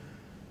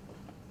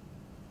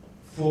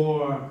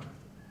 For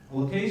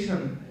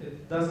location,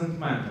 it doesn't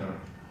matter.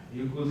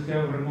 You could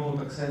have remote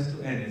access to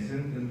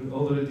anything, and we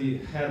already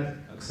had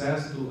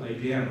access to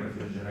IBM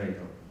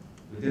refrigerator.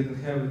 We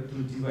didn't have it to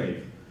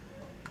D-Wave.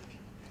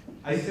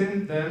 I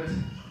think that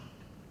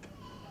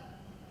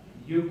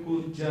you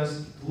could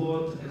just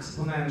plot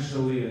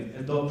exponentially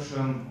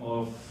adoption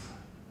of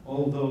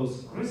all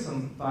those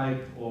recent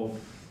type of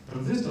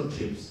transistor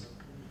chips,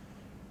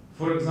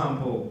 For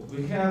example,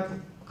 we had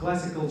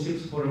classical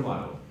chips for a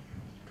while.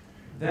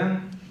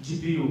 Then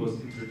GPU was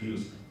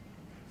introduced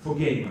for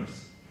gamers.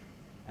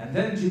 And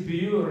then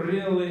GPU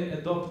really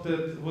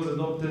was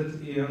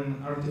adopted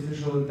in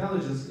artificial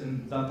intelligence,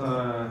 in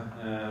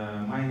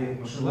data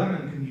mining, machine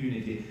learning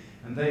community,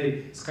 and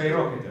they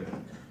skyrocketed.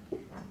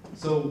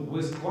 So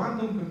with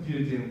quantum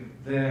computing,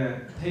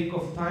 the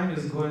takeoff time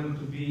is going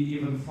to be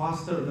even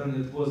faster than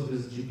it was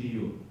with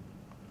GPU.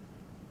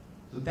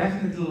 So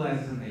definitely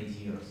less than 8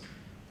 years.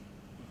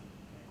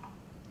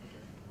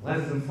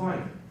 Less than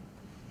 5.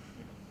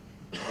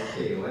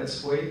 Okay,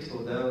 let's wait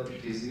till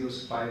it is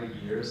used 5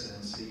 years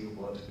and see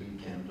what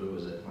we can do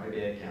with it. Maybe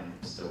I can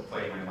still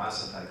play my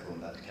Mass Effect on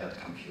that cat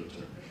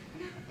computer.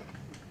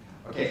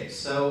 Okay,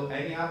 so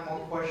any more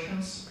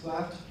questions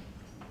left?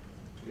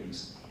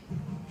 Please.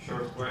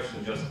 Short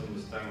question, just to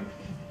understand.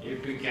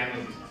 If we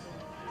cannot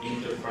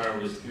interfere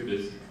with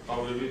qubits,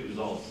 how will we read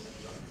results?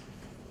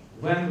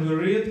 When we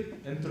read,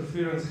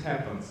 interference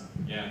happens.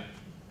 Yeah.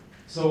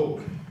 So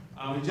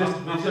we just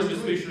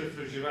switch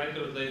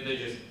refrigerator, they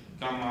just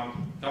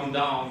come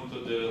down to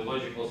the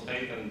logical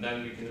state, and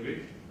then we can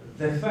read.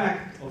 The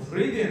fact of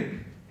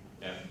reading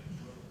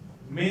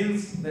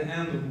means the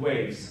end of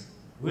waves.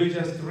 We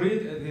just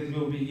read, and it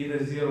will be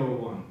either 0 or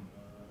 1.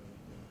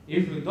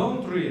 If we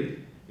don't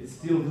read, it's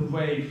still the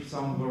wave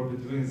somewhere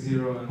between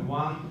 0 and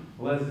 1,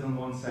 less than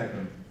 1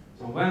 second.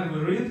 So when we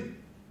read,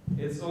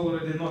 it's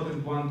already not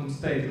in quantum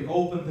state. We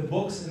open the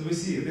box and we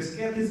see this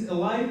cat is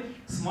alive,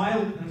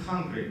 smiled, and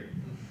hungry.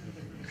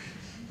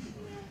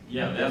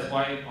 Yeah, that's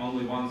why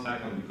only 1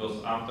 second,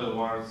 because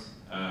afterwards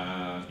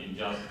it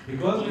just...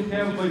 Because we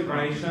have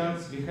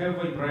vibrations, we have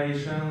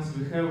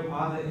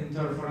other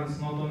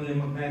interference, not only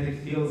magnetic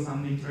fields,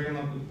 some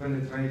neutrino could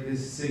penetrate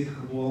these thick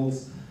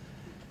walls.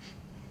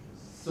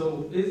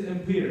 So it's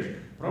empiric.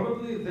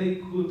 Probably they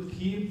could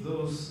keep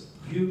those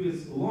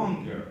qubits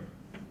longer.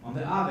 On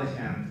the other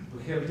hand,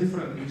 we have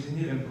different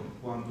engineering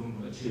of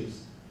quantum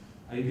chips,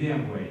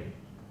 IBM way.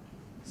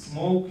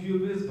 Small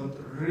qubits, but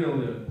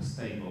really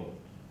stable.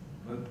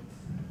 But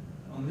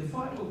only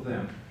 5 of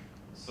them.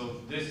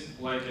 So this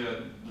like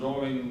a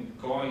drawing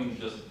coin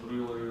just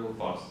real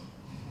fast,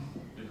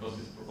 because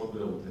it's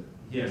probability.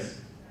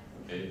 Yes.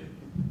 Okay.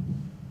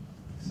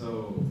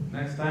 So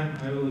next time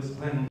I will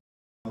explain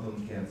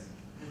on cats.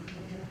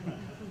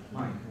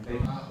 Mike, okay.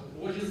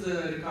 What is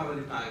the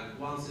recovery time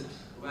once it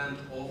went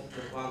off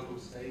the quantum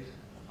state?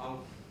 How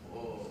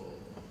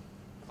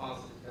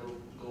fast it can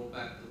go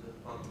back to the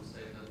quantum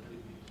state and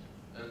repeat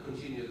and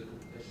continue the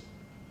computation?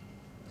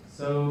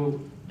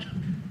 So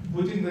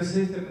putting the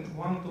system in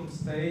quantum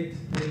state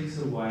takes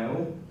a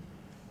while.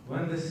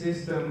 When the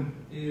system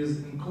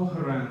is in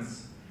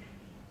coherence,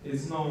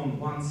 it's known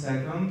 1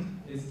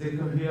 second. It's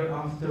decohere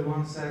after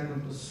 1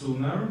 second or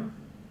sooner.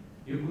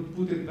 You could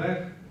put it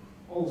back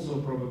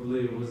also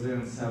probably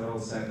within several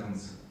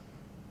seconds.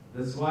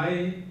 That's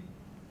why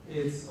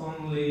it's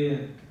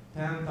only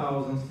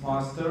 10,000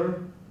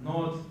 faster,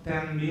 not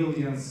 10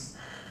 million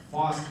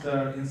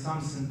faster in some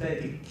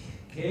synthetic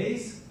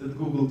case that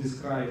Google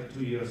described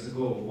 2 years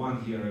ago,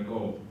 1 year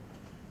ago.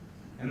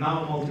 And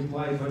now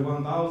multiplied by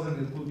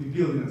 1,000, it could be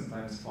billions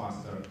times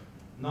faster.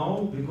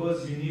 No,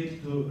 because you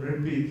need to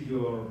repeat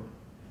your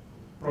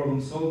problem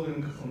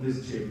solving on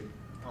this chip.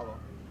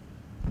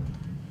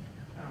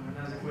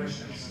 Another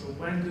question. So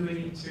when do we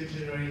need to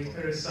generate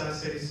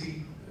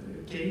RSA-SADC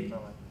key?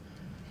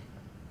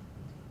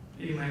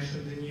 You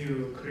mentioned the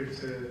new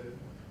crypto.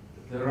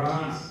 There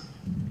are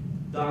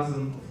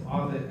dozens of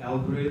other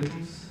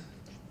algorithms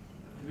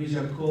which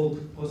are called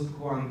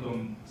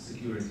post-quantum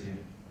security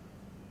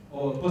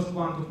or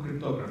post-quantum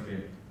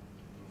cryptography.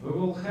 We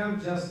will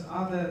have just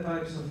other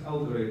types of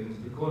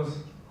algorithms because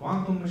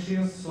quantum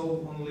machines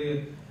solve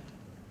only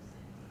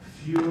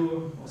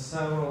few or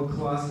several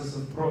classes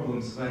of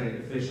problems very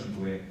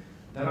efficiently.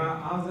 There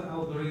are other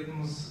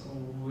algorithms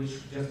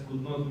which just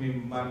could not be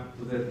mapped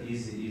to that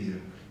easy.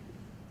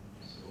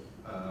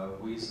 So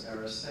with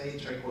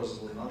RSA, trick was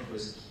not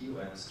with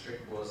Q-lens,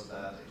 trick was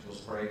that it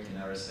was breaking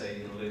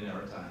RSA in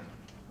linear time.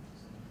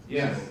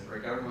 Yes. So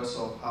regardless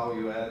of how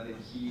you add the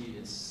key,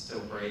 it's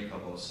still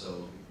breakable,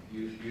 so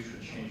you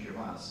should change your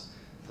mask.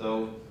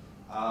 So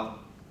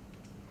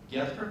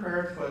get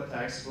prepared for a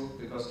textbook,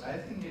 because I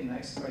think in the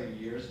next 5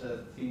 years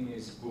that thing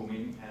is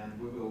booming, and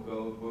we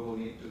will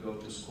need to go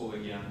to school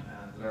again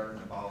and learn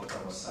about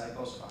our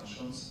cycles,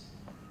 functions,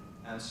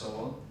 and so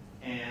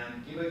on.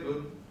 And give a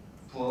good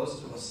applause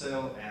to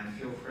Vasyl, and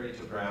feel free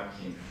to grab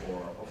him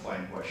for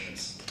offline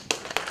questions.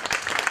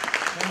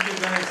 Thank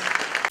you,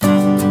 guys.